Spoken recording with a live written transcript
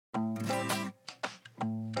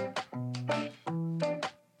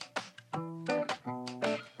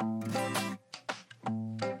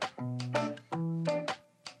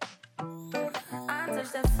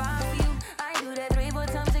step 5 for you. I do that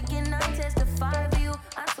 3-4 times again, I testify for you.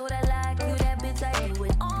 I swear that like you, that bitch, I do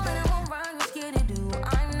it all. And I won't run, you're scared to do.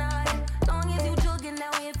 I'm not. Long as you joking,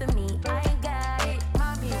 now here for me, I got it.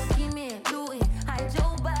 My bitch scheming, do it, hide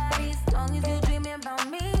your bodies. Long as you dreaming about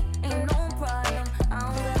me, ain't no problem. I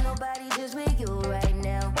don't got nobody just with you right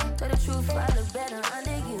now. Tell the truth, I look better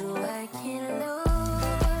under you. I can't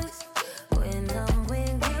lose when I'm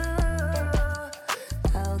with you.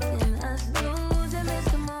 How can us lose and miss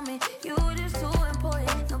the moment? You just too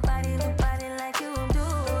important. Nobody like you do.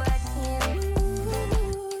 I can't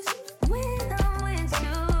lose when I'm with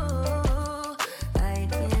you. I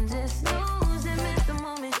can just lose and miss the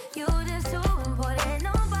moment. You just too important.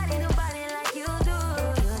 Nobody like you do.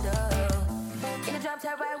 You do. In the drop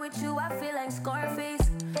top ride with you, I feel like Scarface.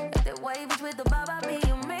 Like that white bitch with the bob, I be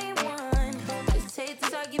your main one. Just take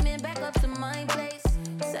this argument back up to my place.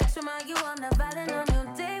 Sex remind you I'm not violent on your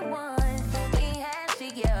day one. We ain't had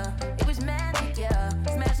shit, yeah. It was magic, yeah.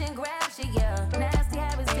 Smash and grab shit, yeah. Nasty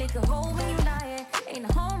habits take a hold when you're not here. Ain't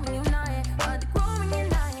a home when you're not here. But the grow when you're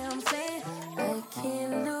not here. I'm saying I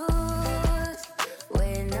can't lose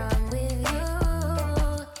when I'm with you.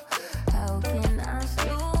 How can I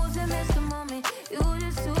lose and miss the moment? You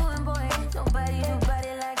just too important. Nobody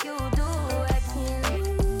like you do. I can't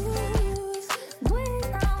lose when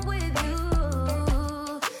I'm with you.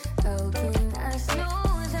 How can I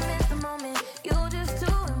snooze and miss the moment? You just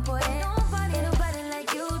too important. Nobody like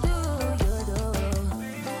you do. You do.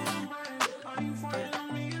 Are you fighting on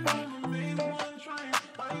me? And I'm the main one trying.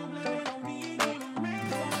 Are you blaming on me? You're the main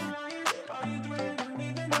one lying. Are you threatening me?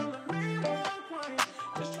 Then I'm the main one crying.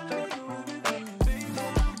 Just trying to make you everything. Main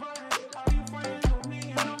one fighting. Are you fighting on me?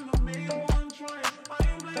 And I'm the main one trying. Are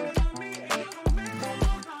you blaming on me? And you're the main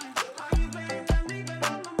one lying. Are you blaming on me? Then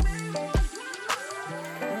I'm the main one trying.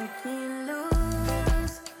 I can't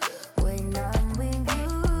lose when I'm with you.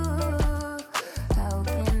 How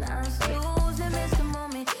can I lose and miss the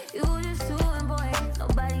moment? You just too important.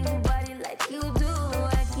 Nobody like you do.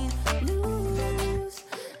 I can't lose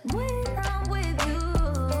when I'm with you.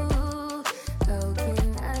 How can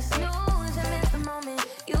I snooze and miss the moment?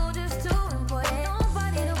 You just too important.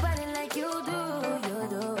 Nobody like you do. You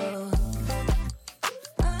do.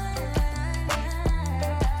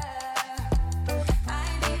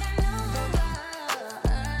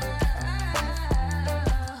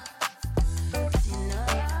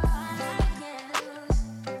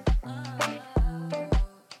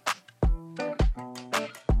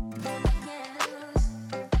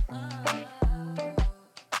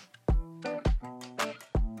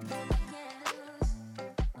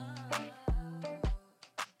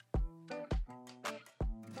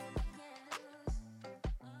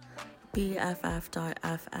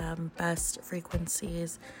 BFF.FM, best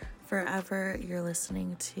frequencies forever. You're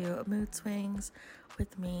listening to Mood Swings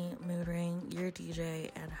with me, Mood Ring, your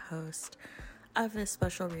DJ and host of this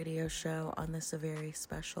special radio show on this very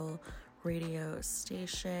special radio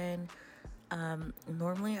station.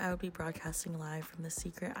 Normally I would be broadcasting live from the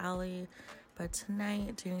secret alley, but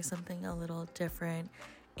tonight doing something a little different,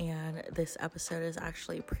 and this episode is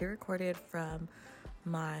actually pre-recorded from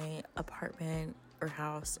my apartment or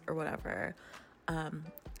house or whatever, and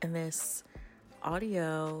this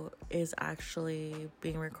audio is actually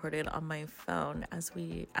being recorded on my phone as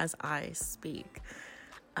I speak.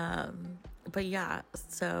 But yeah,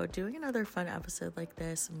 so doing another fun episode like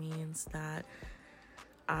this means that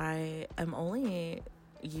I am only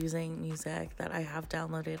using music that I have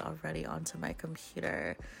downloaded already onto my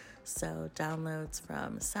computer. So downloads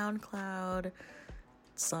from SoundCloud,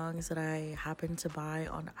 songs that I happen to buy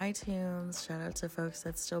on iTunes. Shout out to folks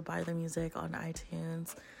that still buy the music on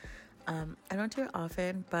iTunes. I don't do it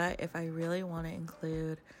often, but if I really want to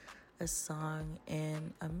include a song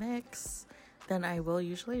in a mix, then I will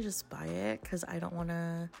usually just buy it, because I don't want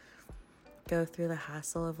to go through the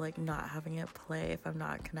hassle of like not having it play if I'm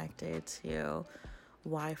not connected to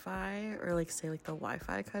Wi-Fi, or like say like the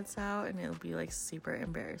Wi-Fi cuts out and it'll be like super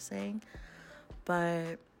embarrassing.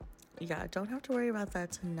 But yeah, don't have to worry about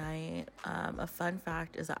that tonight. A fun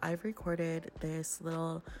fact is that I've recorded this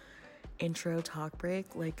little intro talk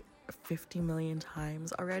break like 50 million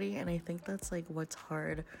times already, and I think that's like what's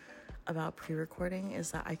hard about pre-recording, is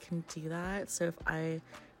that I can do that. So if I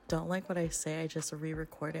don't like what I say, I just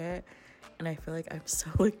re-record it, and I feel like I'm so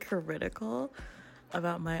like critical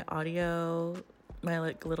about my audio, my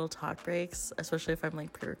like little talk breaks, especially if I'm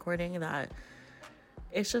like pre-recording, that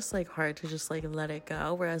it's just like hard to just like let it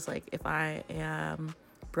go. Whereas like if I am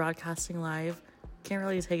broadcasting live, can't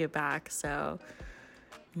really take it back. So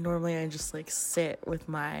normally I just like sit with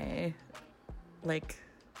my like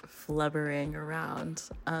flubbering around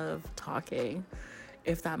of talking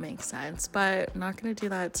if that makes sense. But not gonna do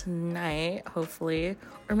that tonight, hopefully,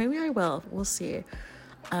 or maybe I will. We'll see.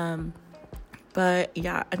 But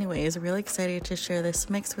yeah, anyways, really excited to share this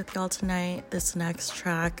mix with y'all tonight. This next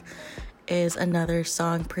track is another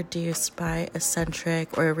song produced by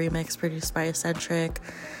Eccentric, or a remix produced by Eccentric.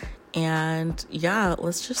 And yeah,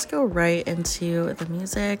 let's just go right into the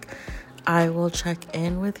music. I will check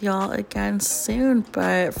in with y'all again soon,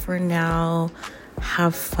 but for now,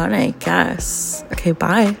 have fun, I guess. Okay,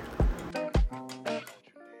 bye.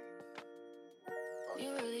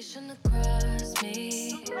 You really shouldn't have crossed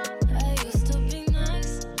me. I used to be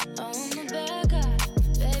nice. I'm the bad guy.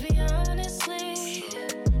 Baby, honestly,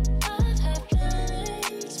 I'd have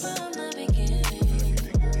plans from the beginning.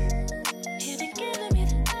 You've been giving me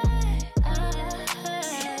the eye.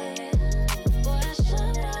 Boy, I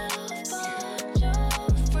should have found your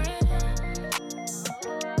friend.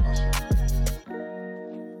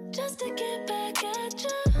 Just to get back at you.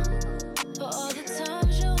 For all the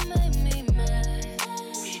times you made me mad.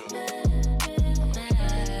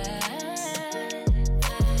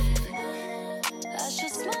 I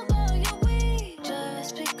should smoke all your weed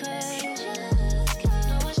just because.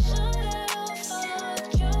 No, I should have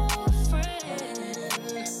fucked your friend.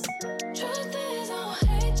 Truth is, I don't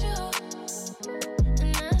hate you,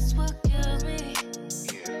 and that's what kills me.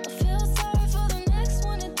 I feel sorry for the next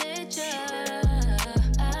one that did ya.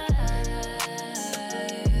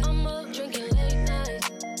 I'm up drinking late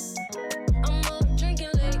nights. I'm up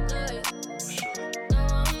drinking late nights. Now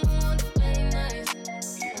I'm the one to play nice.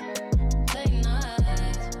 Late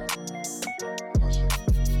nights.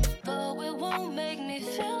 Though it won't make me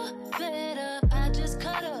feel better, I just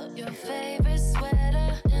cut up your favorite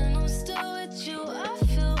sweater, and I'm still with you. I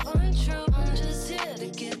feel untrue. I'm just here to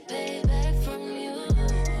get payback from you.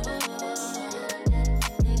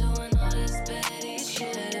 Doing all this petty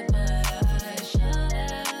shit, but I should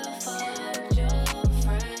have fucked your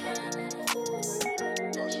friend.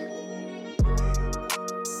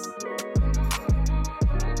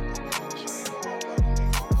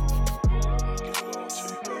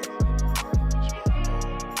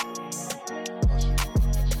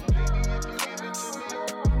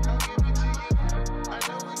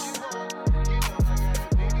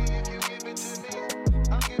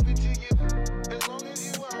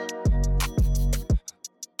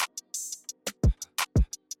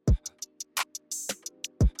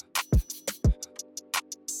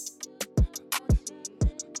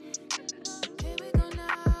 Here we go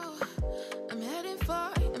now. I'm heading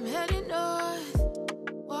far, I'm heading north.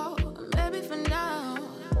 Whoa, maybe for now.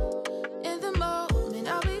 In the moment,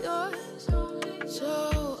 I'll be yours.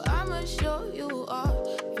 So I'ma show you off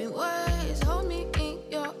in ways. Hold me in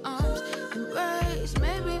your arms, embrace.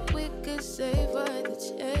 Maybe we could savor the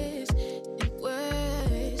chase in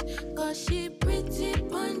ways. 'Cause she pretty,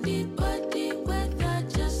 bundy, body weather,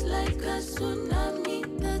 just like a tsunami.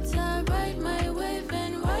 That's I ride my wave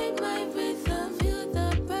and ride my rhythm. Feel the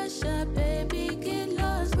pressure, baby, get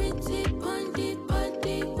lost. Pretty, bundy,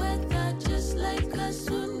 body weather, just like a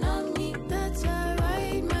tsunami. That's I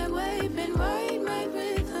ride my wave and ride my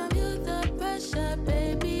rhythm. Feel the pressure,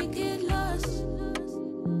 baby, get lost.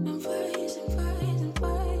 And praise and praise and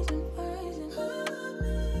praise and praise and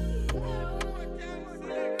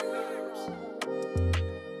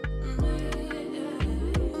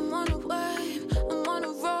I'm on a wave, I'm on a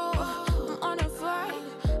roll, I'm on a ride,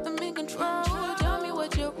 I'm in control. Tell me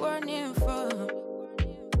what you're running from.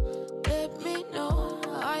 Let me know.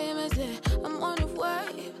 I am as it. I'm on a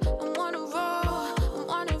wave, I'm on a roll, I'm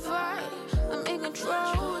on a ride, I'm in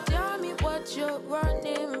control. Tell me what you're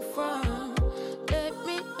running from. Let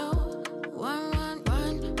me know.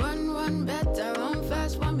 Run, better run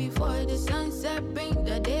fast, run before the sunset. Bring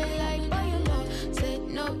the daylight by your love. Say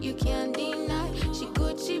no, you can't deny. She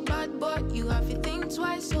good, she bad, but you have to think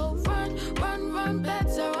twice. So run,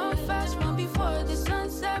 better run fast, run before the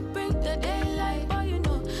sunset. Bring the daylight, but you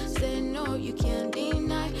know. Say no, you can't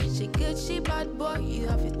deny. She good, she bad, but you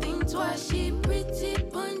have to think twice. She pretty,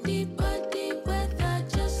 bundy, body weather,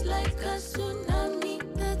 just like a tsunami.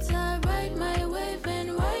 That's I ride my wave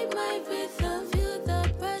and ride my rhythm. Feel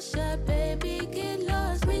the pressure, baby, get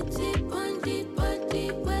lost. Pretty, bundy,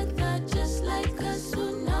 body weather, just like a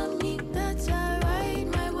tsunami. That's I ride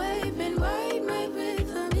my wave and ride my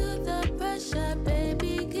rhythm. Feel the pressure,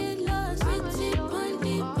 baby, get lost. Pretty,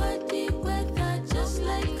 bundy, body weather, just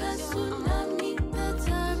like a tsunami. That's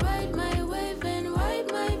I ride my wave and ride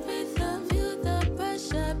my rhythm. Feel the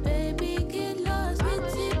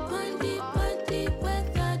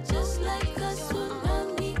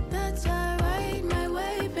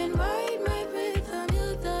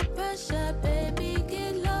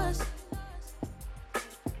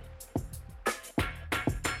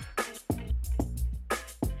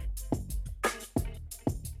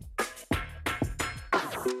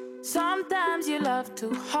Sometimes you love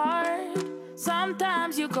too hard,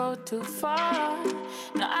 sometimes you go too far.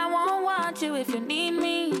 No, I won't want you if you need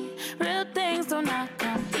me. Real things do not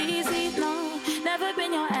come easy, no. Never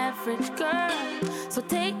been your average girl. So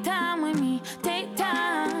take time with me, take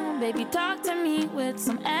time. Baby, talk to me with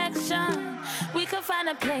some action. We can find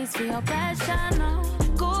a place for your passion, no.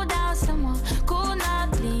 Cool down someone, cool now,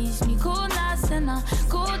 please me. Cool now, sinner,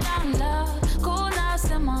 cool down love. Cool now,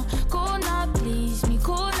 someone, cool now, please me.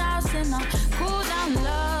 Cool now, sinner, cool down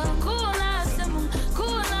love. Cool now, someone,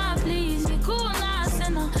 cool now, please me. Cool now,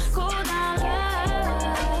 sinner, cool down love.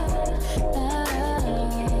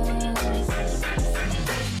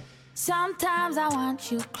 Sometimes I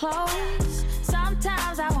want you close,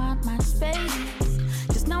 sometimes I want my space.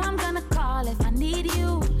 Just know I'm gonna call if I need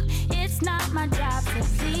you. It's not my job to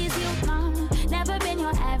please you, no. Never been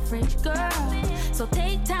your average girl. So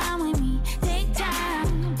take time with me, take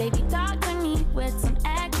time. Baby, talk to me with some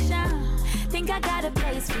action. Think I got a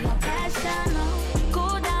place for your passion, no.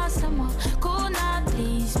 Cool down someone, cool now,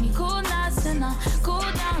 please me. Cool now, sinner,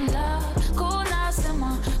 cool down love. Cool now,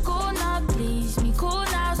 someone, cool now, please me. Cool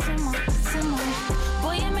now, someone.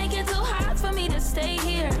 Boy, you make it too hard for me to stay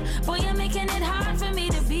here. Boy, you're making it hard for me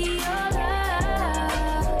to be your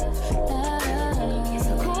love.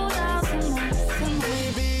 So cool down someone.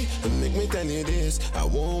 Baby, make me tell you this. I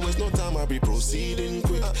won't waste no time, I'll be proceeding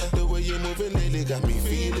quick. The way you're moving lately got me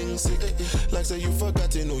feeling sick. Like say you forgot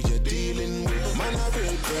to know you're dealing with. Man, I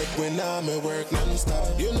real break when I'm at work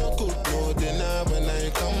non-stop. You know cook no dinner when I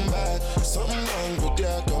come back. Something wrong with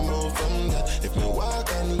you, come out from that. If me walk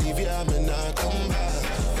and leave you, I may not come back.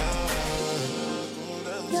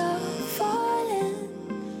 You're falling,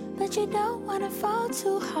 but you don't wanna fall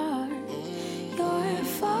too hard. You're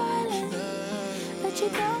falling, but you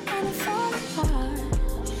don't wanna fall apart.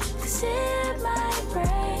 'Cause it might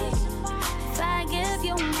break if I give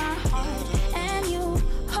you my heart and you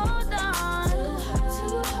hold on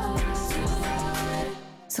too hard.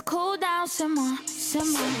 So cool down someone,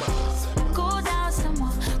 someone. Cool down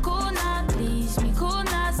someone, cool now, please me. Cool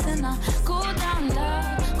now, sinner, cool down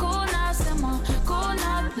love. Cool now someone, cool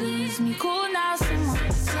now, please me. Cool now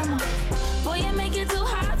someone, someone. Boy, you make it too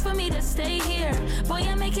hard for me to stay here. Boy,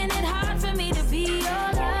 you're making it hard for me to be your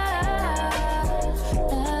love.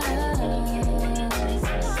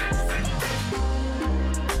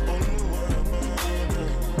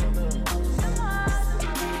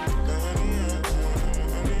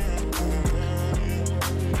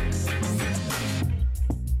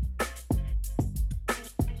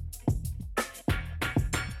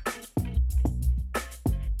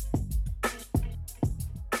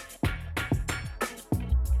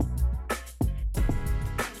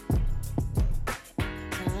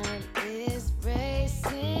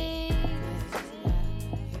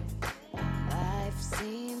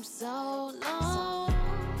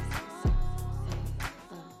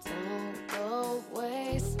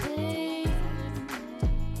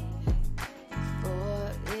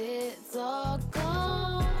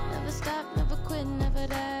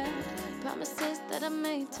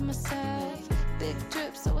 To myself, big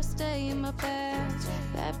drip, so I stay in my bag.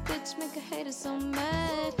 Bad bitch make a hater so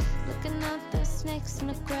mad. Looking at the snakes in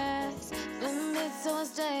the grass. Been big, so I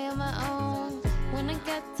stay on my own. When I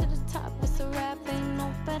get to the top, it's a rap. Ain't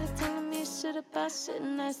nobody telling me shit about shit,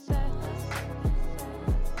 and that's that.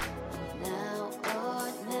 Now or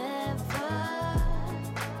never.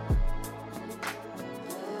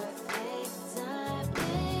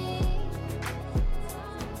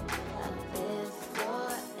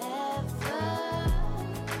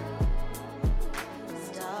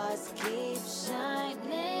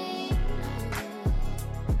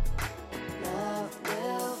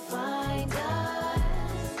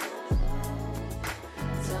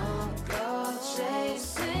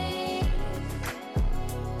 Chasing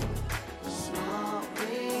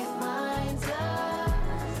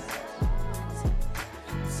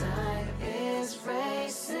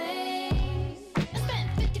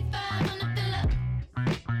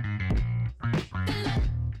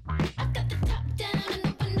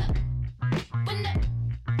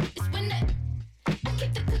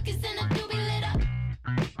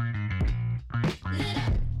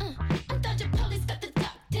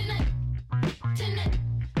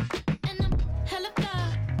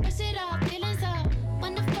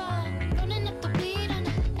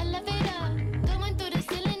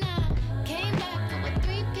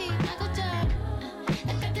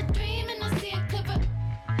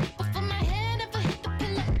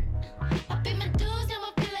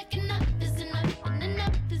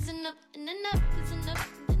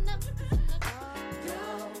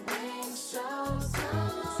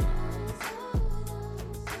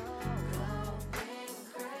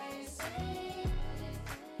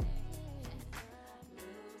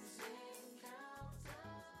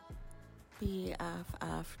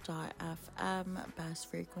BFF.FM, best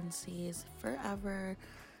frequencies forever.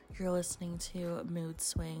 You're listening to Mood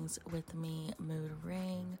Swings with me, Mood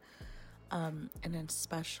Ring, in a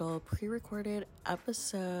special pre-recorded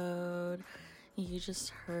episode. You just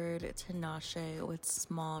heard Tinashe with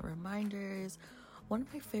Small Reminders, one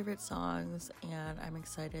of my favorite songs, and I'm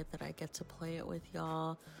excited that I get to play it with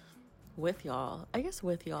y'all,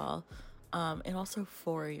 and also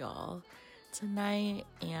for y'all tonight.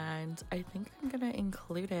 And I think I'm gonna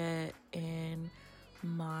include it in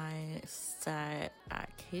my set at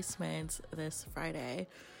Casements this Friday.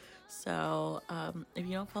 So if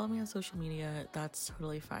you don't follow me on social media, that's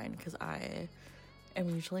totally fine, because I am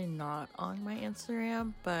usually not on my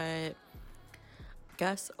Instagram. But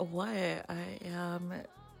guess what? I am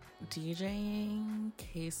DJing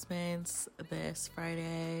Casements this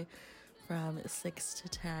Friday from 6 to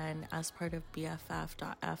 10 as part of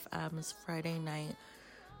BFF.FM's Friday night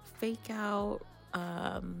fake out,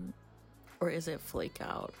 or is it flake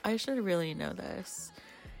out? I should really know this.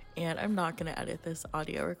 And I'm not going to edit this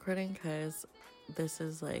audio recording, because this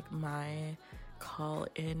is like my call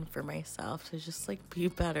in for myself to just like be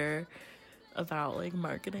better about like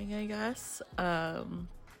marketing, I guess. But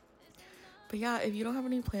yeah, if you don't have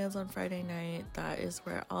any plans on Friday night, that is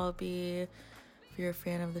where I'll be. If you're a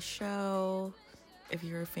fan of the show, if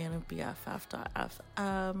you're a fan of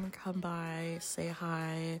BFF.FM, come by, say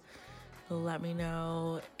hi, let me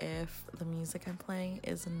know if the music I'm playing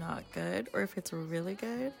is not good or if it's really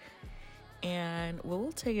good, and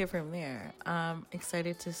we'll take it from there. I'm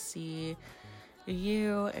excited to see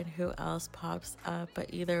you and who else pops up,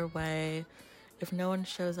 but either way, if no one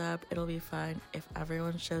shows up, it'll be fun. If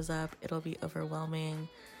everyone shows up, it'll be overwhelming,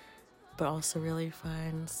 but also really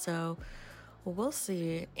fun. So we'll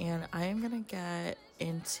see. And I am gonna get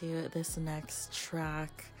into this next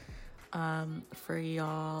track for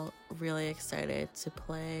y'all. Really excited to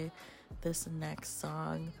play this next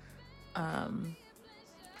song, and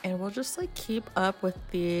we'll just like keep up with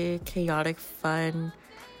the chaotic fun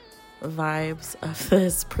vibes of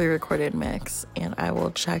this pre-recorded mix, and I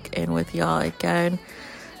will check in with y'all again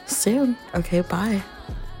soon. Okay, bye.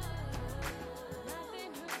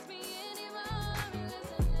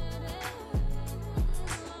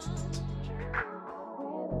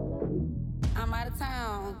 I'm out of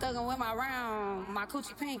town, thuggin' with my round. My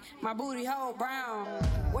coochie pink, my booty hole brown.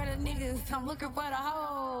 Where the niggas? I'm looking for the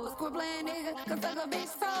hoes. Quit playing, nigga, cause suck a bitch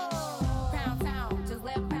soul. Pound town, just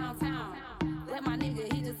left pound town. Let my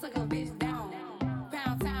nigga, he just took a bitch down.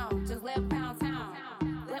 Pound town, just left pound town.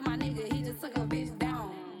 Let my nigga, he just took a bitch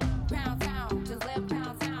down. Pound town, just left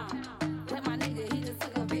pound town. Let my nigga, he just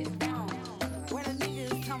took a bitch down. Where the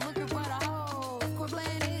niggas? I'm looking for the hoes. Quit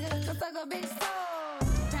playing, nigga, cause suck a bitch soul.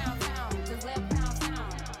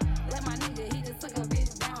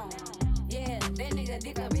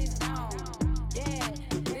 Dick a bitch down. Yeah,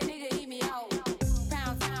 that nigga eat me out.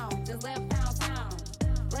 Pound town, just left pound town.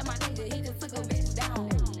 Let my nigga, he just took a bitch down.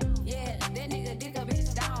 Yeah, that nigga dick a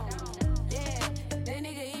bitch down. Yeah, that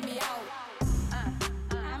nigga eat me out.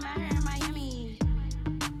 I'm out here in Miami,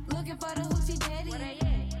 looking for the hoochie daddy. Where they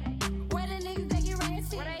at? Where the niggas that get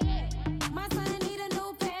rancy? Where they at? My son need a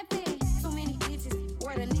new peppy. Too many bitches,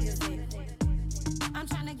 where the niggas at? I'm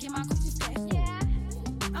tryna get my coochie stretched. Yeah,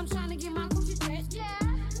 I'm tryna get my coochie stretched. Yeah.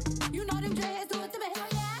 You know them dreads do it to me. Oh,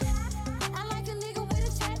 yeah. I like a nigga with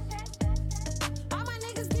a check. All my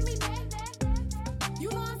niggas give me that. You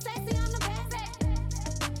know I'm sexy, I'm the best.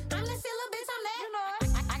 I'm the shit, little bitch, I'm that. You know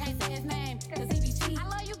I can't say his name, cause he be cheap. I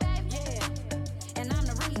love you, baby. Yeah. And I'm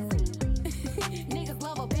the reason. Niggas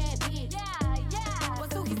love a bad bitch. Yeah. But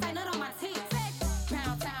Suki say nut on my teeth.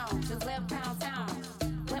 Pound town, just left pound town.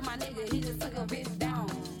 Let my nigga, he just took a bitch down.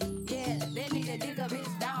 Yeah, that nigga dick a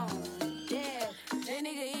bitch down. Yeah. That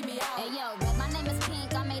nigga eat me out. Hey yo, but my name is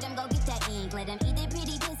Pink. I made him go get that ink. Let him eat that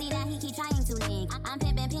pretty pussy that he keep trying to link. I'm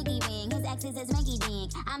pimpin' Pinky Ring. His ex is his Minky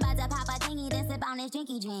Dink. I'm about to pop a thingy, then sip on his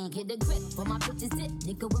drinky drink. Get the grip for my bitches zip.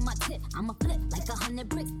 Nigga with my tip. I'ma flip like 100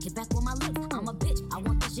 bricks. Get back with my lips. I'm a bitch. I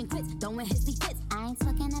want fish and grits. Throwing hissy fits. I ain't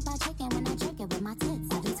talking about chicken when I jerk it with my tits.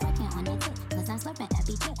 I be twerking on the tip. Cause I'm slurping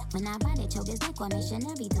every tip. When I ride it, choke his neck or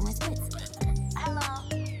missionary doing splits. Hello.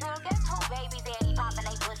 Now guess who baby daddy poppin'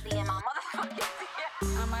 they pussy in my motherfucking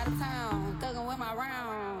I'm out of town, thuggin' with my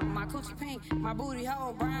round. My coochie pink, my booty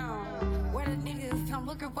hole brown. Where the niggas? I'm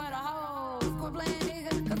looking for the hoes. Quit playing, nigga,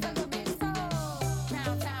 cause suck a bitch soul.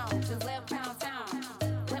 Pound town, just left pound town.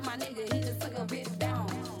 Let my nigga, he just took a bitch down.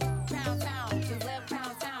 Pound town, just left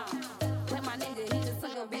pound town. Let my nigga, he just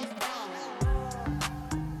took a bitch down.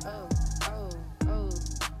 Oh, oh, oh.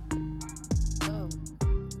 Oh,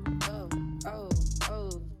 oh, oh,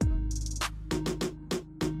 oh.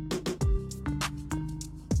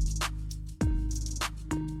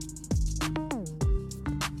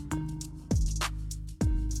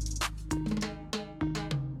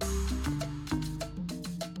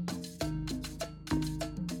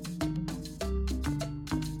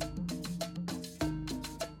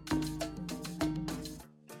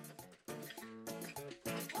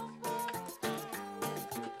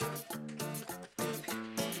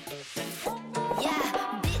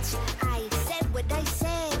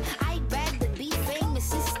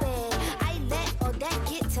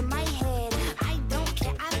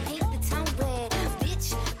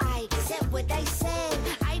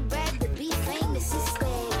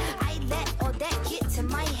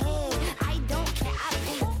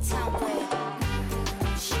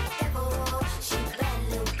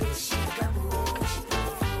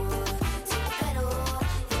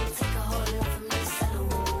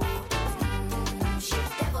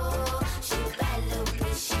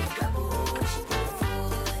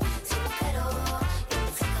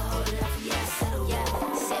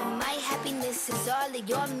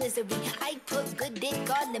 your misery. I put good dick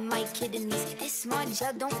all in my kidneys. This smart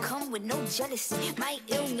gel don't come with no jealousy. My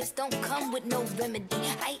illness don't come with no remedy.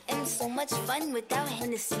 I am so much fun without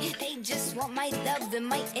Hennessy. They just want my love and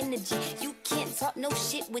my energy. You can't talk no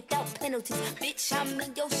shit without penalties. Bitch, I'm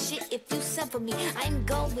in your shit if you suffer me. I'm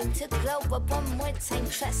going to glow up one more time,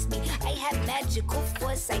 trust me. I have magical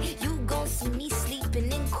foresight. You gon' see me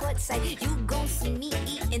sleeping in courtside. You gon' see me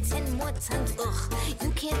eating 10 more times, ugh.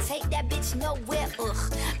 You can't take that bitch nowhere, ugh.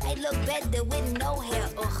 I look better with no hair,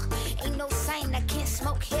 ugh. Ain't no sign I can't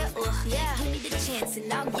smoke here, ugh. Yeah, give me the chance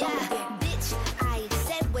and I'll go there. Bitch, I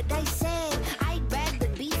said what I said. I'd rather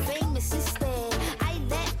be famous instead. I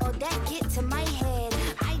let all that get to my head.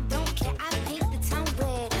 I don't care, I paint the town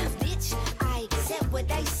red. Bitch, I said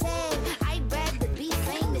what I said. I'd rather be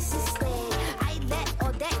famous instead. I let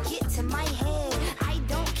all that get to my head. I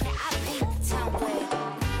don't care, I paint the town red.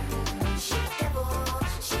 She devil,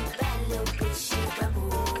 she bad little bitch, she rebel.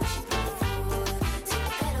 She put forward to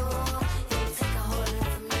the pedal. You take a whole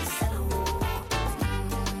lot from me, settle.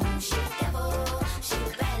 She devil, she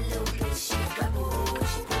bad little bitch, she rebel.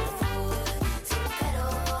 She put forward to the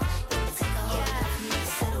pedal. You take a whole lot from me,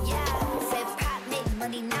 settle. Yeah, said pop make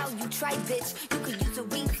money now, you try bitch. You could use a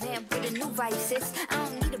revamp with a new vibe, sis. I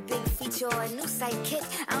don't need a big feature or a new sidekick.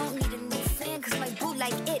 I don't need a new fan cause my boo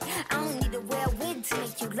like it. I don't need to wear a wig to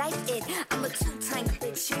make you like it. I'm a two-time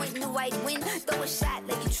bitch, you ain't knew I'd win. Throw a shot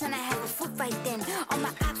like you tryna have a foot fight then. All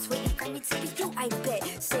my ops waiting for me to be you, I bet.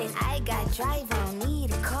 Said I got drive, I don't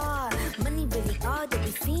need a car. Money really all that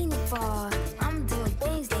we fiending for. I'm doing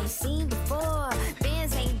things they ain't seen before.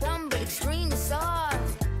 Bands ain't dumb but extreme is all.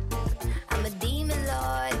 I'm a demon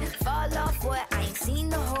lord. Fall off what I ain't seen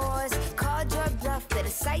the horse. Called your bluff, better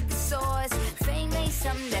cite the source. Fame ain't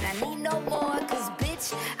something that I need no more. Cause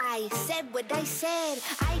bitch, I said what I said.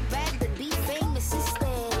 I'd rather be famous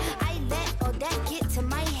instead. I let all that get to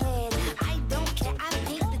my head. I don't care, I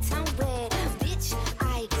paint the town red. Bitch,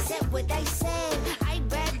 I said what I said.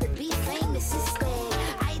 I'd rather be famous instead.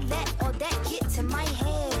 I let all that get to my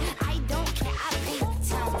head. I don't care, I paint the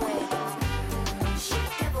town red. She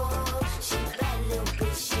devil, she bad little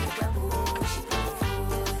bitch, she rebel. She put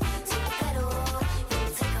forward to the pedal. You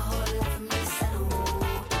take a whole lot from me, settle.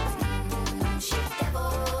 She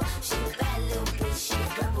devil, she bad little bitch, she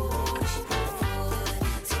rebel. She put forward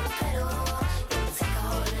to the pedal. You take a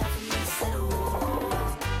whole lot from me, settle.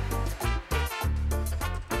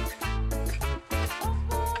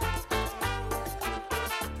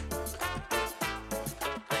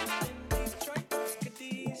 Detroit,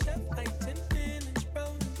 Khadijah, like 10 minutes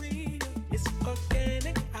from Rita. It's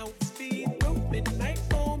organic, out speed, through midnight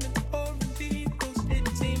moment, pouring vehicles.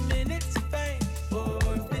 15 minutes away, or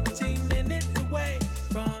 15 minutes away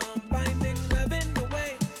from finding love in the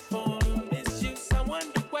way. For is you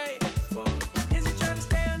someone to wait for? Is he trying to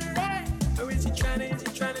stay on the ride, or is he trying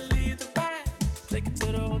to leave the ride? Take it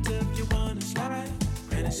to the hotel if you wanna slide.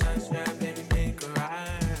 Renaissance rap, baby, make a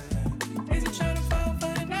ride. Is he trying to fall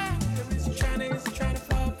for the night? Or is he trying to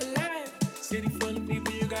fall for life? City full of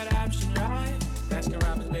people, you got an option, right? Baskin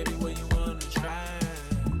Robbins, baby, what you wanna try?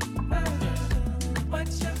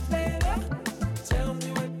 What's your flavor? Tell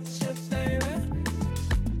me what's your flavor?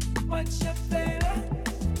 What's your flavor?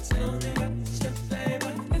 Tell me what's your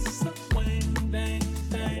flavor? It's a wing, bang,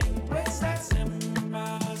 bang. West side,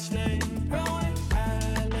 Simba, slang. Rolling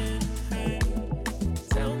Island, hang.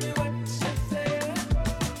 Tell me what's your flavor?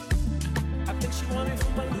 I think she want me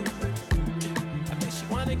for my loop. I think she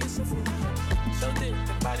wanna get some food. So thick,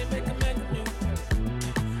 the body make a menu.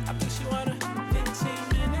 I think she wanna 15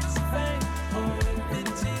 minutes away, or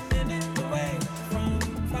 15 minutes away from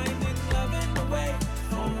finding love in the way.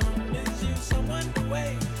 Or is you someone to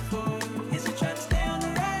wait for? Is he trying to stay on the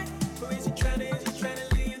ride, or is he trying to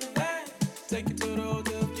leave the ride? Take it to the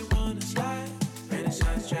hotel if you wanna slide.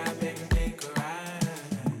 Renaissance drive, baby, make a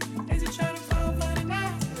ride. Is he trying to fall for the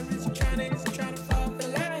night, or is he trying to fall for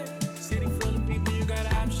life? City full of people, you got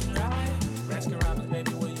an option, right? Baskin Robbins,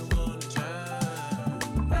 baby, what you want?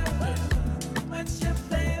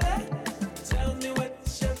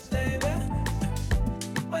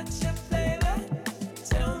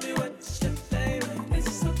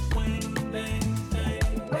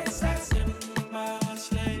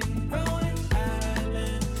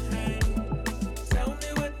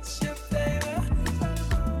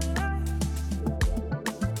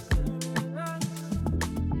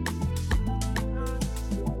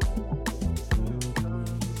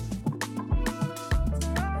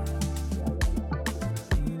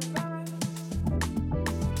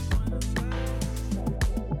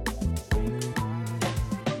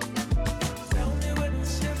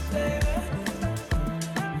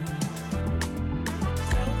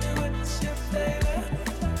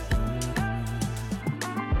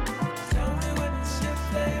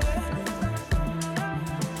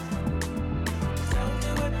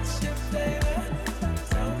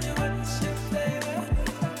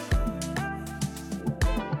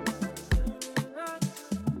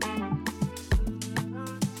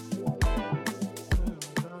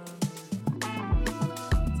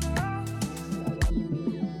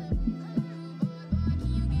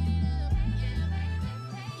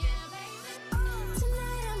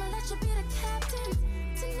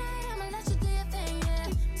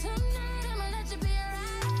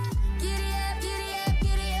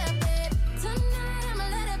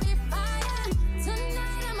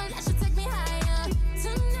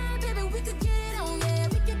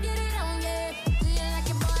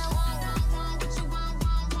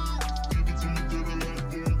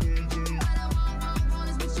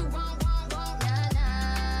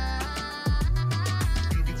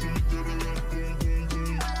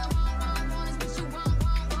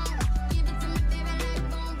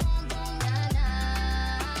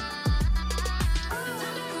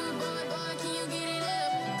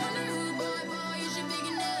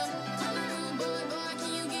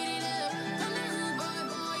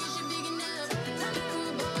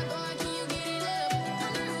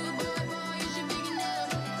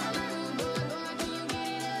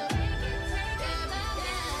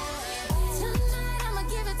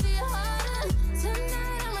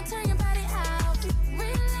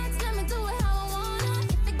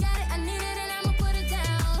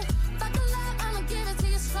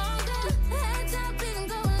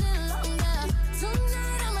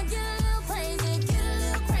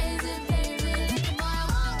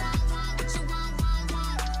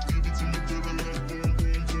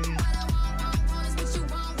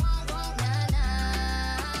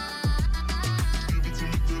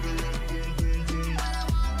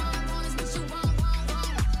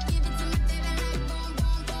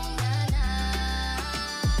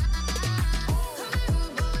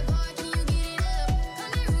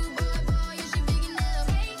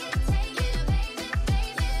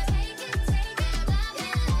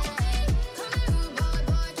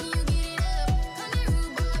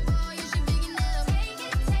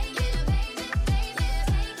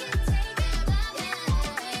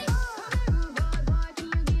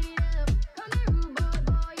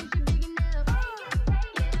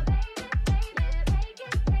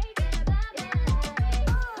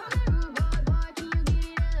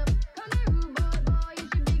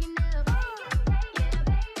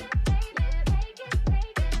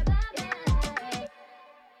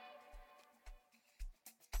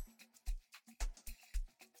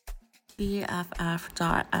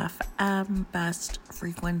 BFF.FM, best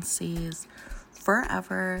frequencies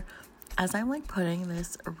forever. As I'm like putting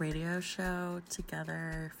this radio show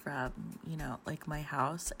together from, like my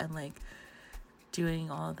house and like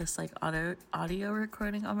doing all of this like audio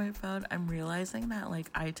recording on my phone, I'm realizing that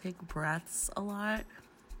like I take breaths a lot,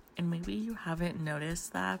 and maybe you haven't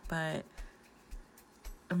noticed that, but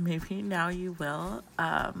maybe now you will.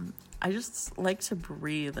 I just like to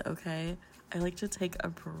breathe, okay? I like to take a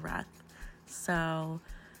breath. So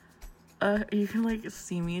you can like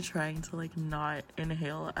see me trying to like not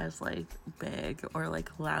inhale as like big or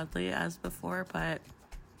like loudly as before, but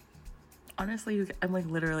honestly I'm like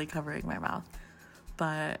literally covering my mouth.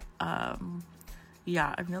 But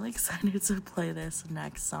yeah, I'm really excited to play this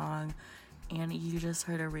next song. And you just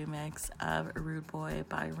heard a remix of Rude Boy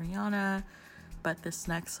by Rihanna, but this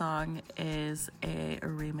next song is a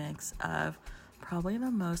remix of probably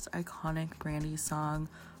the most iconic Brandy song,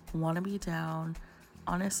 Wanna Be Down.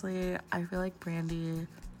 Honestly, I feel like Brandy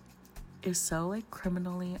is so like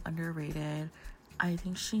criminally underrated. I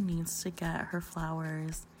think she needs to get her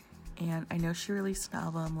flowers, and I know she released an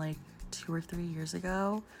album like 2 or 3 years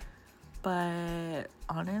ago, but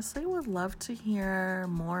honestly would love to hear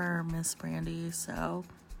more Miss Brandy. So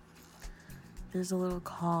there's a little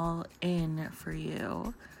call in for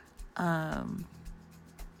you. I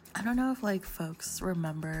don't know if like folks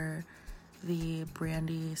remember the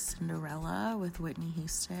Brandy Cinderella with Whitney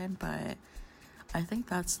Houston, but I think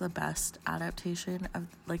that's the best adaptation of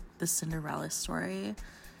like the Cinderella story.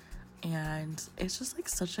 And it's just like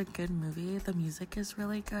such a good movie. The music is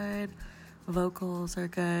really good, vocals are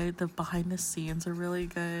good, the behind the scenes are really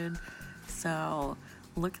good. So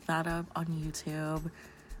look that up on YouTube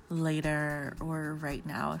later or right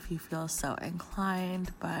now if you feel so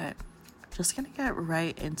inclined. But just gonna get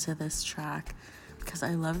right into this track because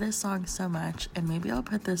I love this song so much, and maybe I'll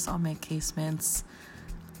put this on my Casements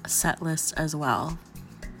set list as well.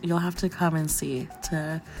 You'll have to come and see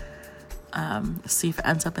to see if it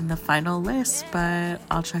ends up in the final list, but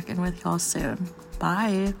I'll check in with y'all soon.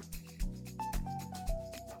 Bye.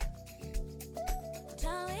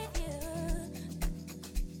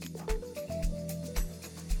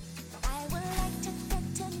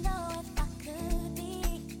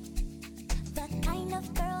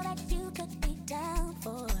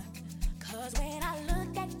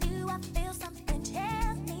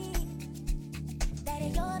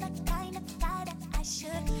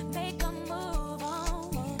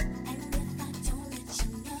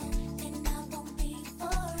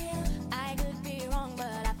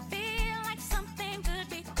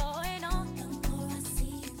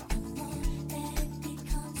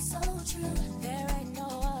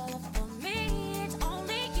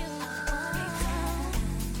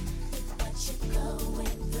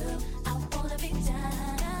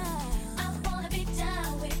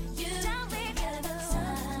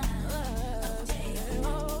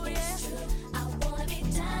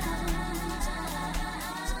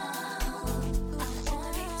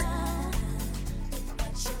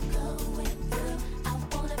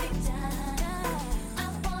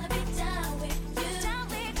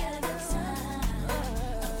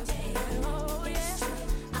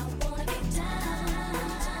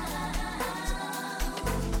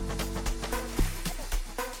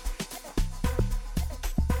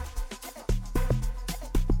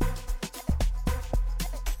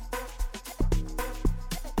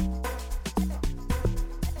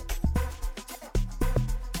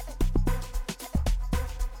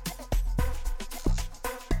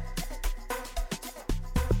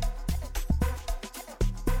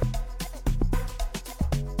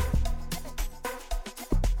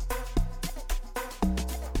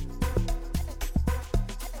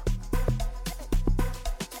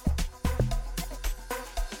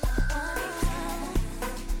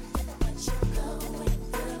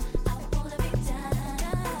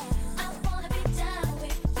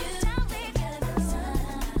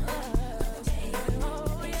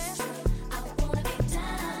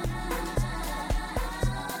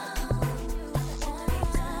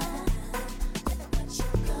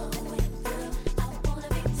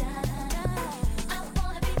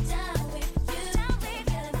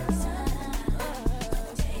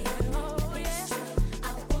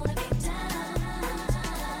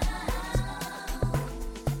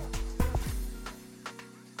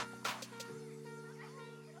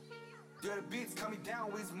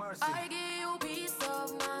 I give you peace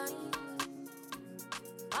of mind.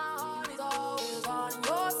 My heart is always on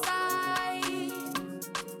your side.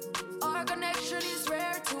 Our connection is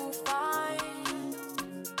rare to find.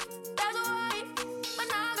 That's alright, but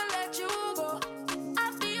now I'm gonna let you go.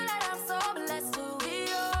 I feel like I'm so blessed to be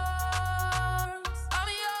yours.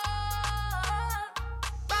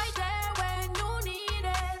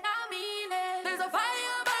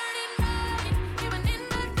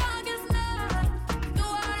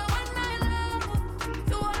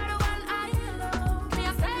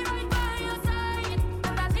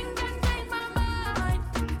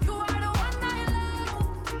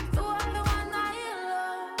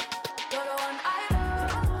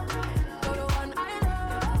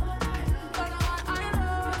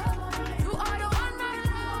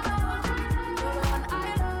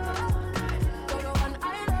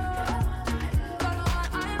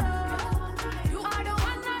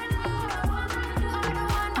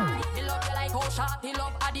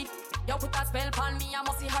 spell pon me, I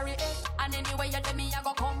must see hurry it. And anyway you tell me, I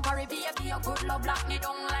go come parry. Baby, your good love lock me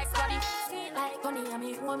down like Scotty. Sweet like honey, and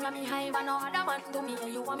me home, and me high, but no other man to me.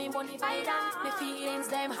 You want me bonafide, and me feelings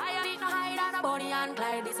them higher. Beat no higher than a Bonnie and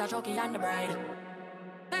Clyde. This a Chucky and the bride.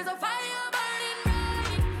 There's a fire burning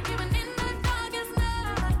bright, even in the darkest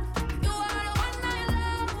night. You are the one I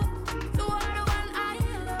love. You are the one I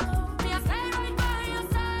love. Me I stay right by your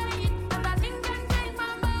side, and nothing can change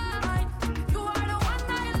my mind. You are the one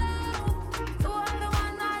I love. You are the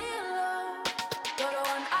one I love. You're the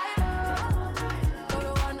one I love. You're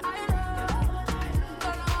the one I love.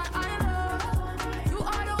 You're the one I love. You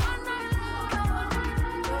are the one I love.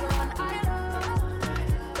 You're the one I love.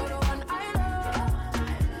 You're the one I love.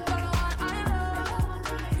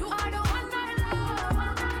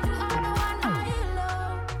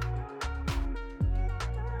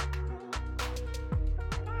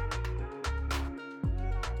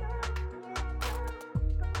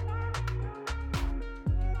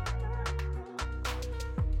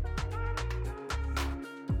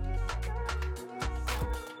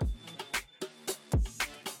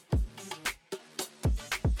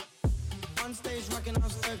 On stage rocking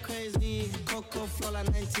out stir crazy. Coco flow like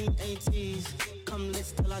 1980s. Come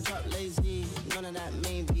let's till I drop lazy. None of that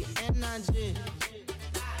maybe. Energy.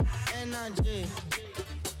 Energy.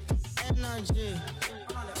 Energy.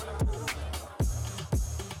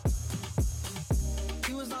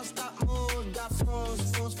 He was on stop mode. Got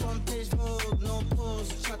froze from page mode. No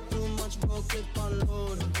pause. Shot too much bro. Clip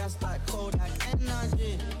unload. That's like Kodak.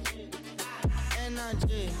 Energy.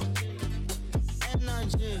 Energy.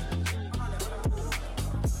 Energy.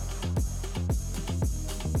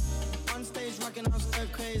 On stage rocking out stir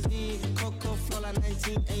crazy. Coco flow like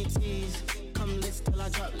 1980s. Come let's till I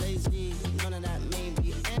drop lazy. None of that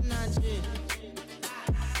maybe. Energy.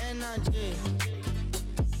 Energy.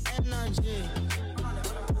 Energy.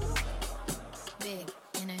 Big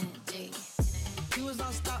energy. He was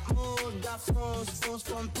on stop mode. Got froze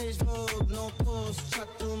from page mode. No post.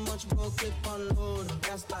 Shot too much bro. Clip unload.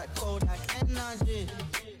 That's like Kodak. Energy.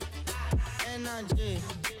 Energy.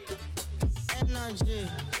 Energy.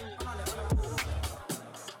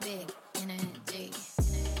 Big energy.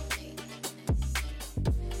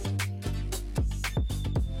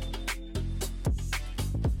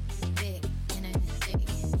 Big energy.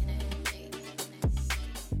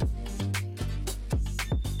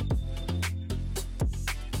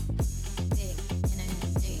 Big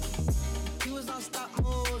energy. He was on stop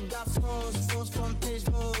mode. Got froze from page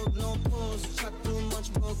mode. No post. Shot too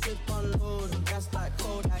much bro. Clip unload. That's like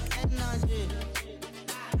Kodak. Energy.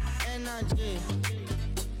 Energy.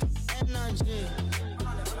 Energy.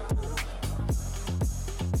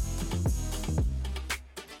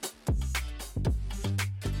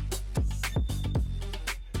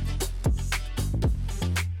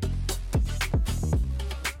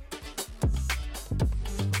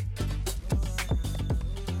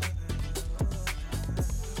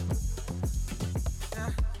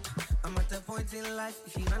 I'm at a point in life,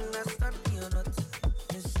 if you understand me or not,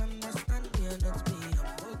 misunderstand me or not, me,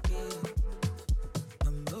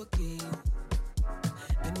 I'm okay.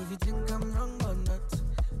 And if you think I'm wrong or not,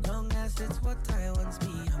 long as it's what I want,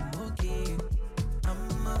 me, I'm okay.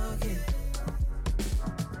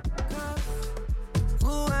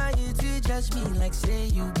 Who are you to judge me like say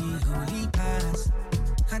you be holy past?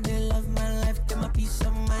 And they love my life, get my peace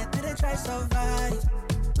of mind, and they try survive.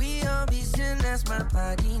 We all be sinners, my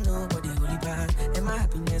body, nobody holy bad. And my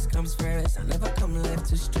happiness comes first, I never come left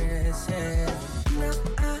to stress, yeah.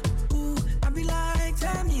 I be like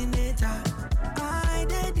Terminator, I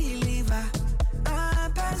dey deliver, I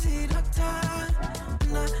pass it doctor.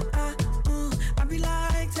 I be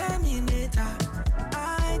like Terminator,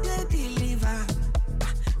 I dey deliver,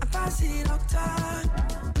 I pass it doctor.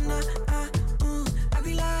 I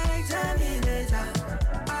be like Terminator,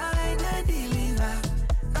 I dey deliver,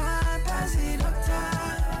 I pass it doctor.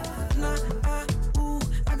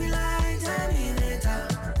 I be like Terminator,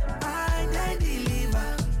 I dey deliver,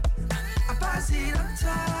 I pass it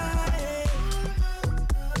doctor.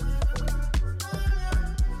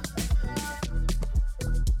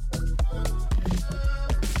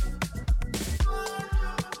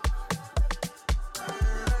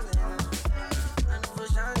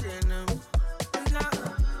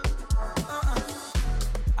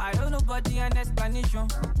 I don't nobody an explanation.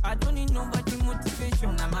 I don't need nobody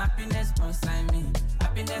motivation. I'm happiness consign me.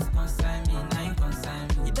 Happiness consign me. Now you consign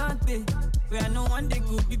me. You don't pay. Where no one day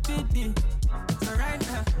go be paid. So right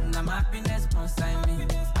now, I'm happiness consign me.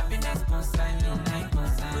 Happiness consign me. Now you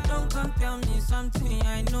consign me. But don't come tell me something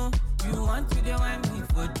I know. You want to the one we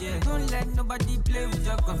for there. Don't let nobody play with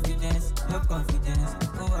your confidence. Oh,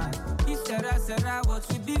 if Sarah, what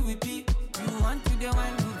we be. You want to the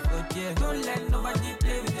one we for there. Don't let nobody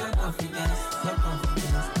play with your confidence.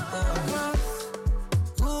 Oh,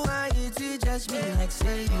 who are you to judge me like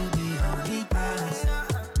say you be only pass?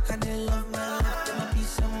 And they love my life, give me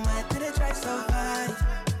peace of mind. Till they try survive.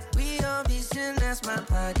 We all be sin, that's my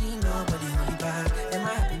party. Nobody only back. And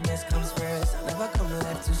my happiness comes first. I never come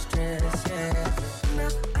alive to stress, yeah.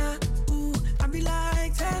 I be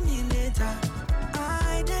like 10 minutes later.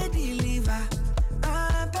 I did deliver.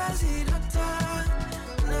 I pass it doctor.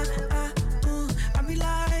 I be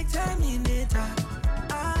like 10 minutes later.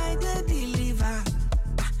 I did deliver.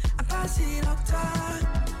 I pass it doctor.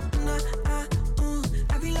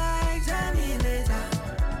 I be like 10 minutes later.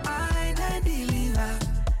 I did deliver.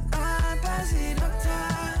 I pass it doctor.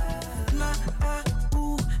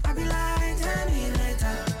 I be like 10 minutes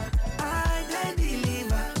later. I did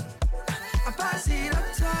deliver. I pass it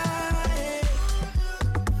doctor.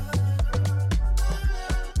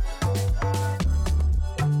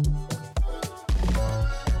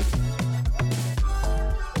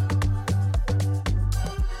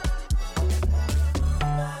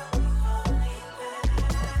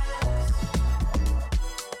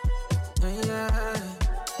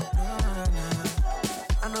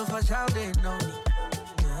 I know for sure they know me.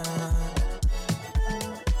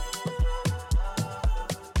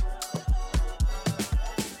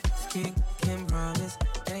 King can promise,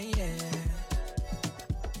 yeah.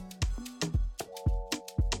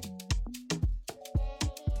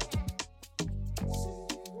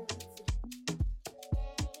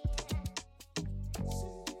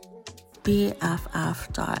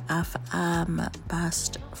 BFF.FM,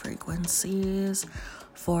 best frequencies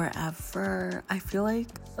forever. I feel like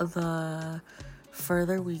the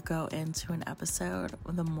further we go into an episode,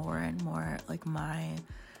 the more and more like my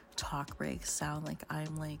talk breaks sound like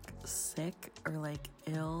I'm like sick or like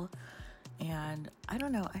ill. And I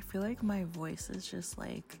don't know, I feel like my voice is just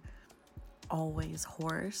like always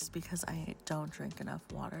hoarse because I don't drink enough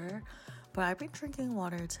water. But I've been drinking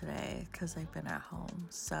water today because I've been at home.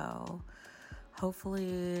 So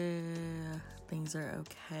hopefully things are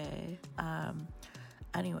okay.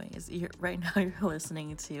 Anyways, right now you're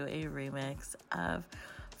listening to a remix of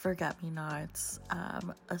Forget Me Nots,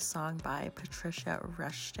 a song by Patricia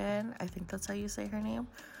Rushton. I think that's how you say her name.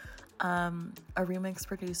 A remix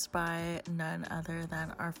produced by none other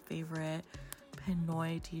than our favorite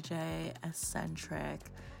Pinoy DJ, Eccentric,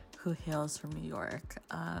 who hails from New York.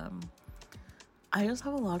 I just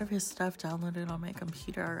have a lot of his stuff downloaded on my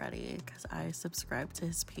computer already because I subscribe to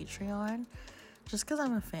his Patreon just because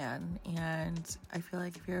I'm a fan. And I feel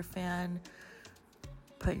like if you're a fan,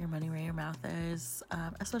 put your money where your mouth is,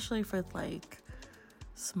 especially for like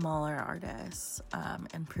smaller artists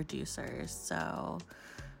and producers. So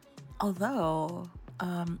although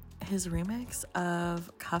his remix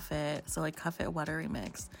of Cuff It, so like Cuff It Wetter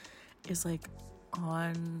remix, is like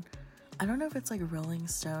on, I don't know if it's like Rolling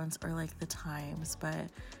Stones or like The Times, but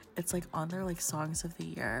it's like on their like songs of the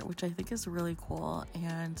year, which I think is really cool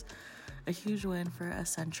and a huge win for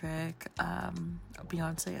Eccentric,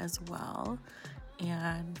 Beyonce as well,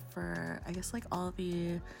 and for I guess like all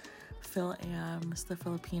the Phil-Ams, the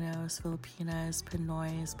Filipinos, Filipinas,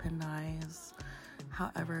 Pinoys, Pinays,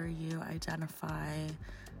 however you identify,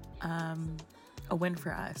 a win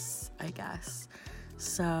for us, I guess.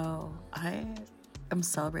 So I am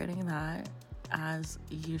celebrating that, as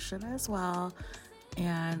you should as well.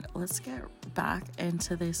 And let's get back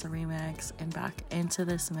into this remix and back into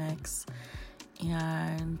this mix.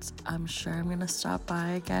 And I'm sure I'm gonna stop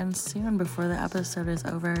by again soon before the episode is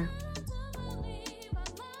over.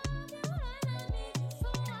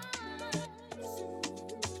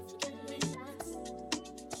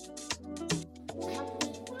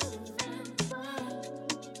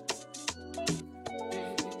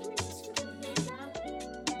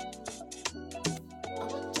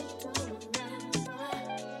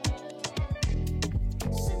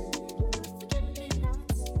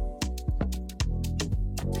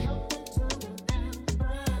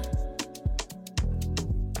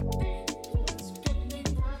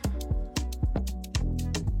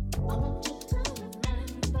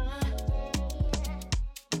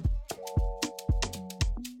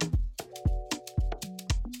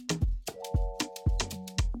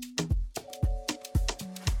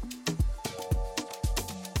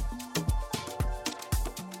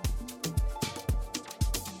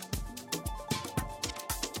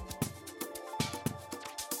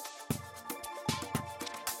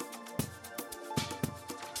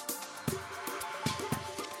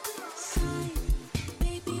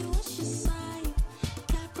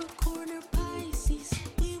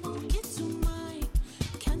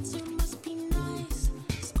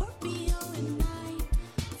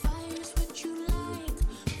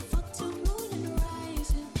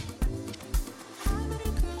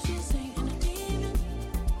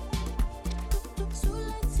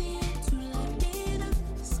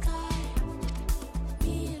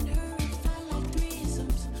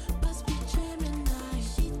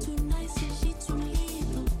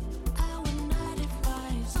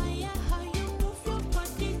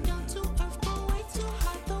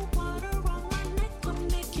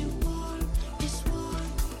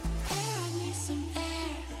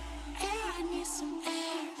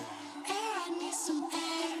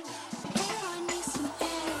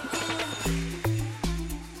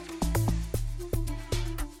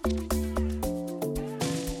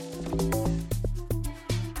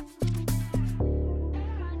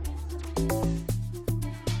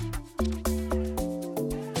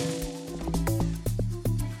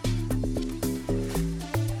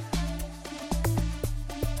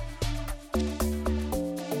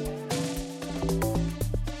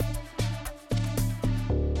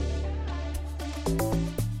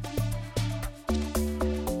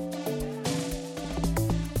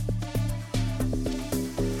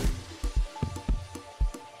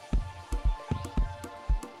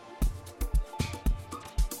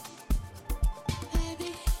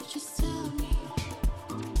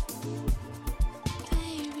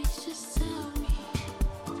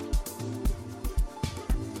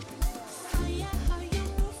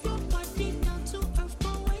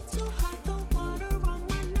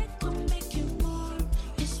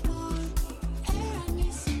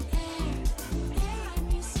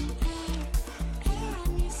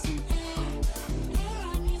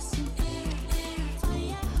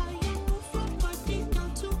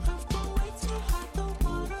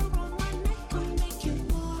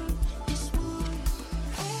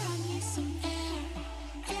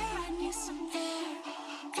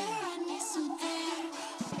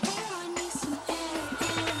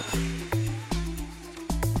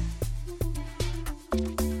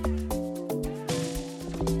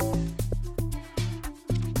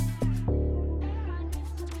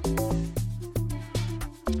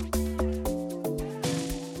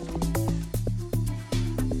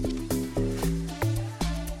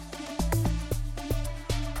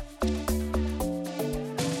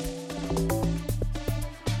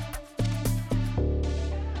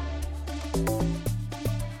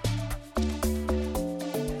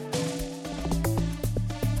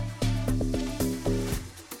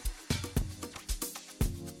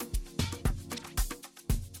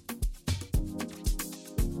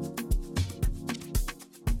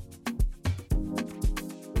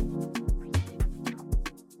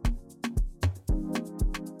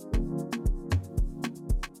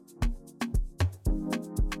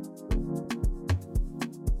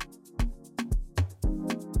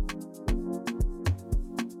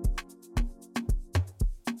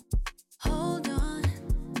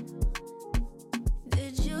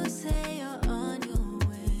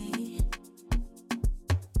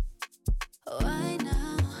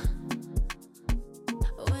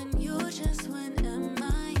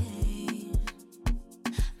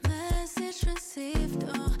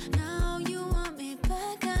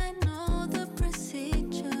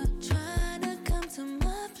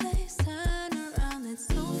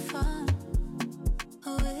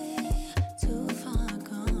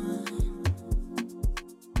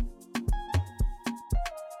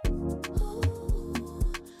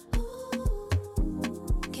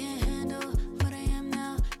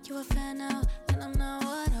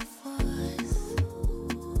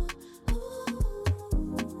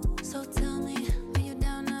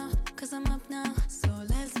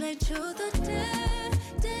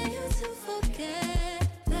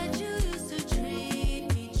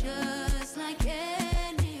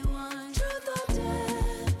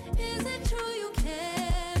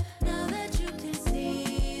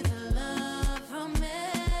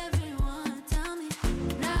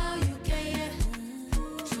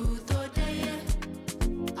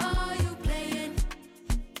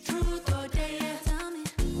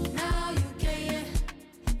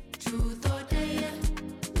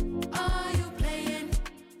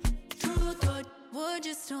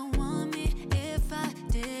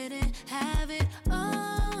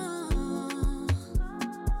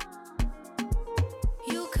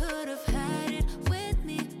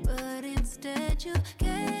 you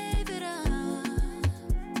gave it up.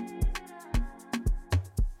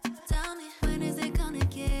 Tell me, when is it gonna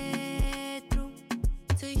get through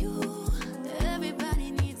to you?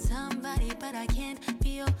 Everybody needs somebody, but I can't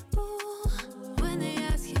be your boo. When they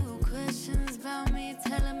ask you questions about me,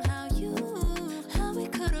 tell them how we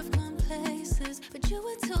could have gone places, but you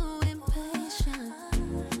were too impatient.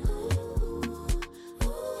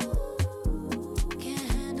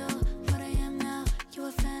 Can't handle what I am now. You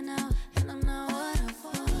a fan now, and I'm not what I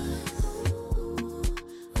was.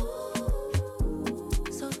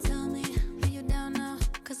 So tell me, are you down now?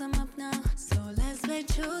 'Cause I'm up now. So let's play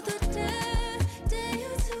truth or dare. Dare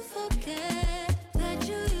you to forget that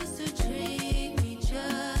you used to treat me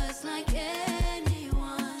just like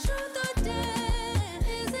anyone. Truth or dare,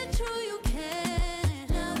 is it true you care?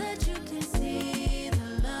 Now that you can see the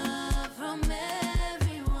love from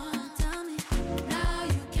everyone. Tell me, now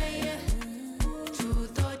you care.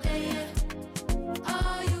 Truth or dare,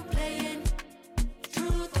 are you playing?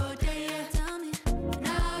 Truth or dare, tell me,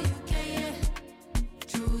 now you care.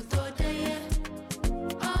 Truth or dare,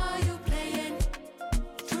 are you playing?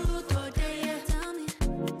 Truth or dare, tell me.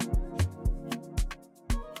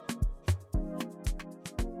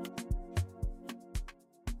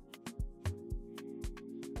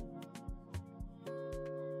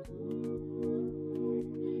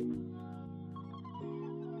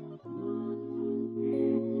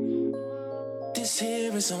 This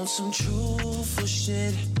here is on some truthful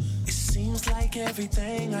shit. It seems like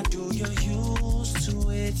everything I do, you're used to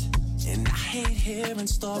it. And I hate hearing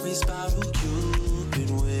stories about who you've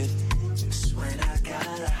been with. It's when I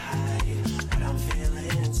gotta hide what I'm feeling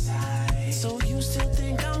inside. So you still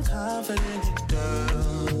think I'm confident,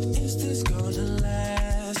 girl? Is this gonna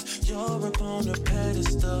last? You're up on a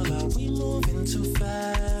pedestal, are we moving too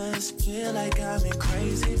fast? Feel like I'm in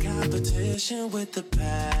crazy competition with the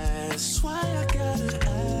past. That's why I gotta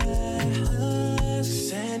ask,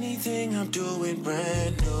 is anything I'm doing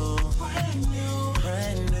brand new? Brand new,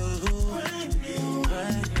 brand new, brand new,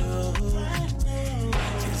 brand new.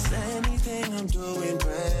 Is anything I'm doing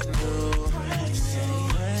brand new? Brand new,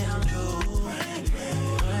 brand new,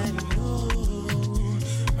 brand new,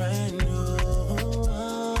 brand new.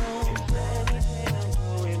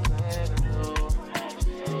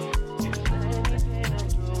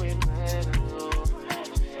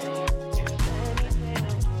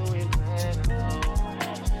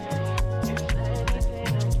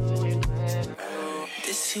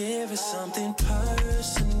 Here is something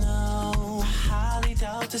personal. I highly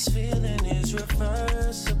doubt this feeling is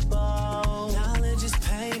reversible. Knowledge is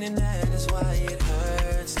pain, and that is why it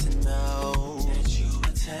hurts to know that you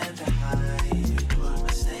attempt to hide your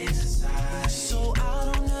mistakes aside. So I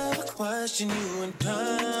don't ever question you, and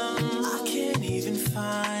I can't even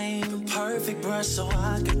find the perfect brush so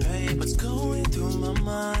I can paint what's going through my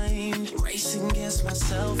mind. Racing against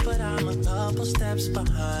myself, but I'm a couple steps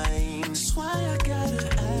behind. That's why I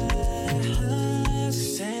gotta ask,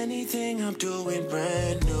 is anything I'm doing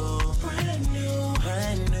brand new? Brand new,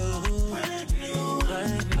 brand new, brand new,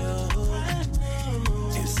 brand new, brand new.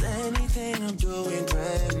 Is anything I'm doing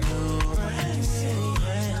brand new? Brand new,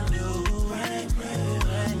 brand new, brand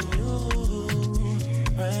new,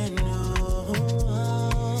 brand new,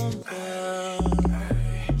 girl.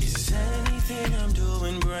 Is anything I'm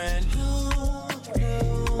doing brand new?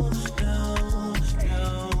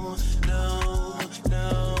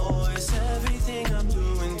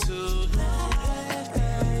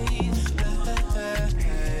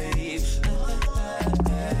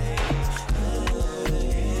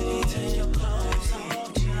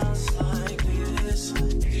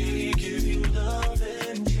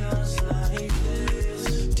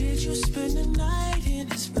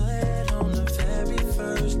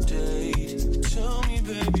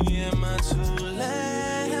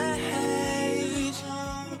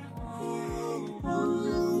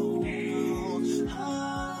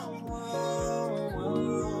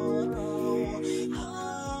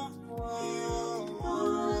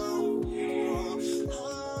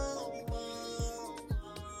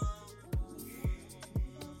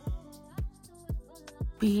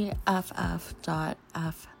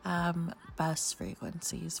 BFF.FM, best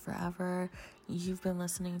frequencies forever. You've been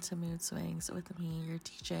listening to Mood Swings with me, your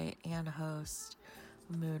DJ and host,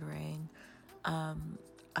 Mood Ring. I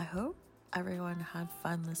hope everyone had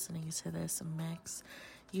fun listening to this mix.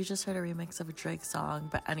 You just heard a remix of a Drake song,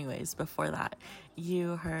 but anyways, before that,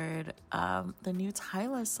 you heard the new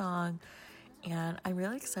Tyla song, and I'm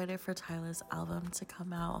really excited for Tyla's album to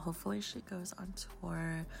come out. Hopefully she goes on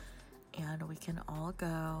tour and we can all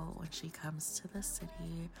go when she comes to the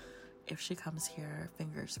city. If she comes here,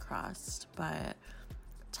 fingers crossed. But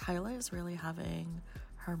Tyla is really having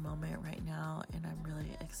her moment right now, and I'm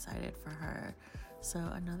really excited for her. So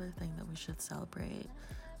another thing that we should celebrate,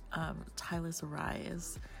 Tyla's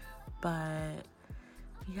rise. But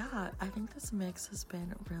yeah, I think this mix has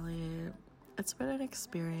been it's been an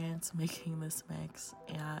experience making this mix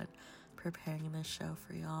and preparing this show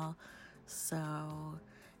for y'all. So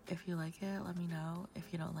if you like it, let me know. If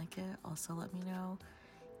you don't like it, also let me know.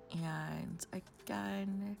 And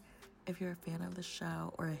again, if you're a fan of the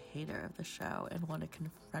show or a hater of the show and want to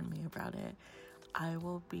confront me about it, I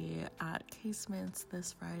will be at Casements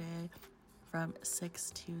this Friday from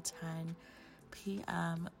 6 to 10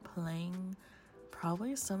 p.m. playing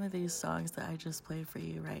probably some of these songs that I just played for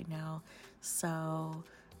you right now. So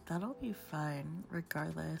that'll be fun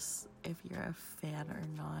regardless if you're a fan or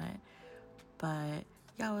not. But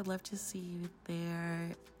yeah, I would love to see you there.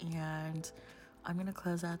 And I'm going to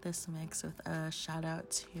close out this mix with a shout out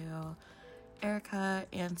to Erica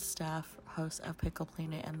and Steph, hosts of Pickle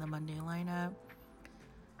Planet and the Monday lineup.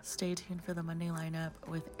 Stay tuned for the Monday lineup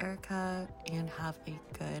with Erica and have a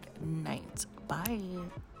good night. Bye.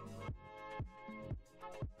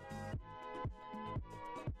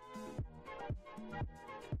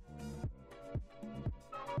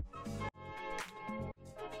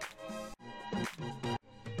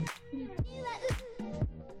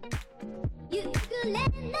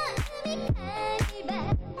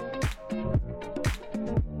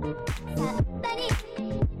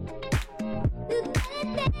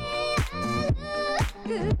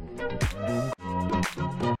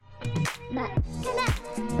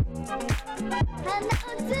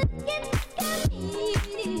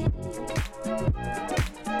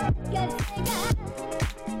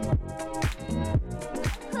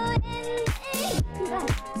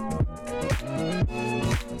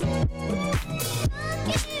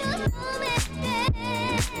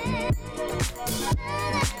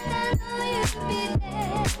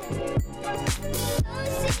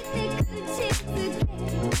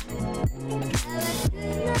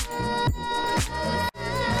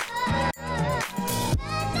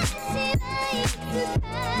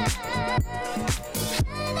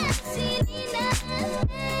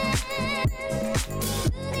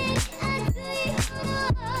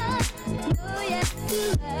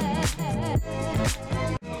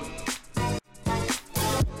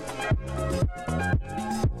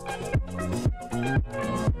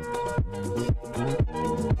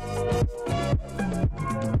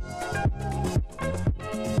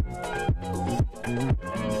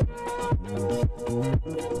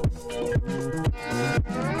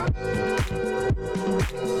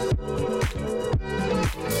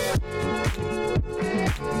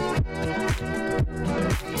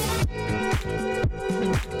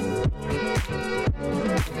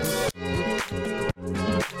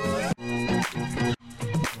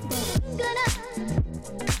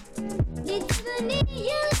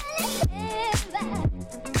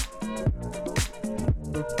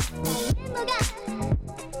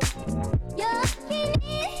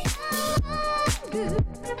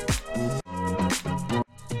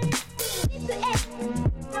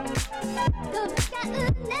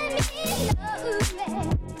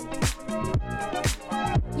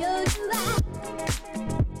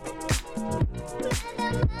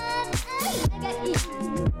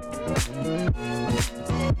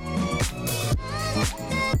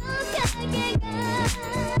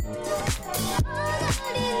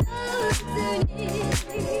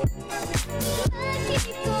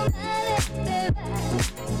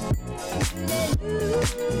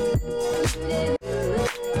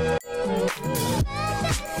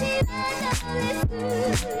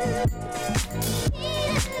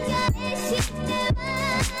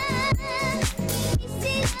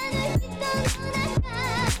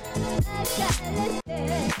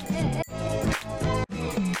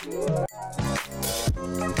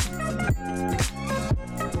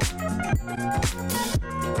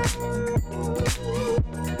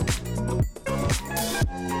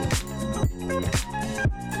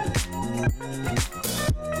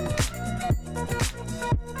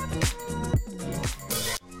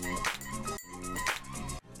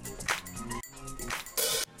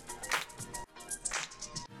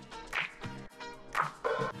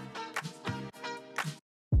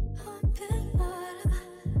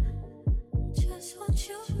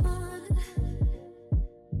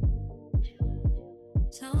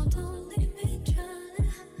 Sometimes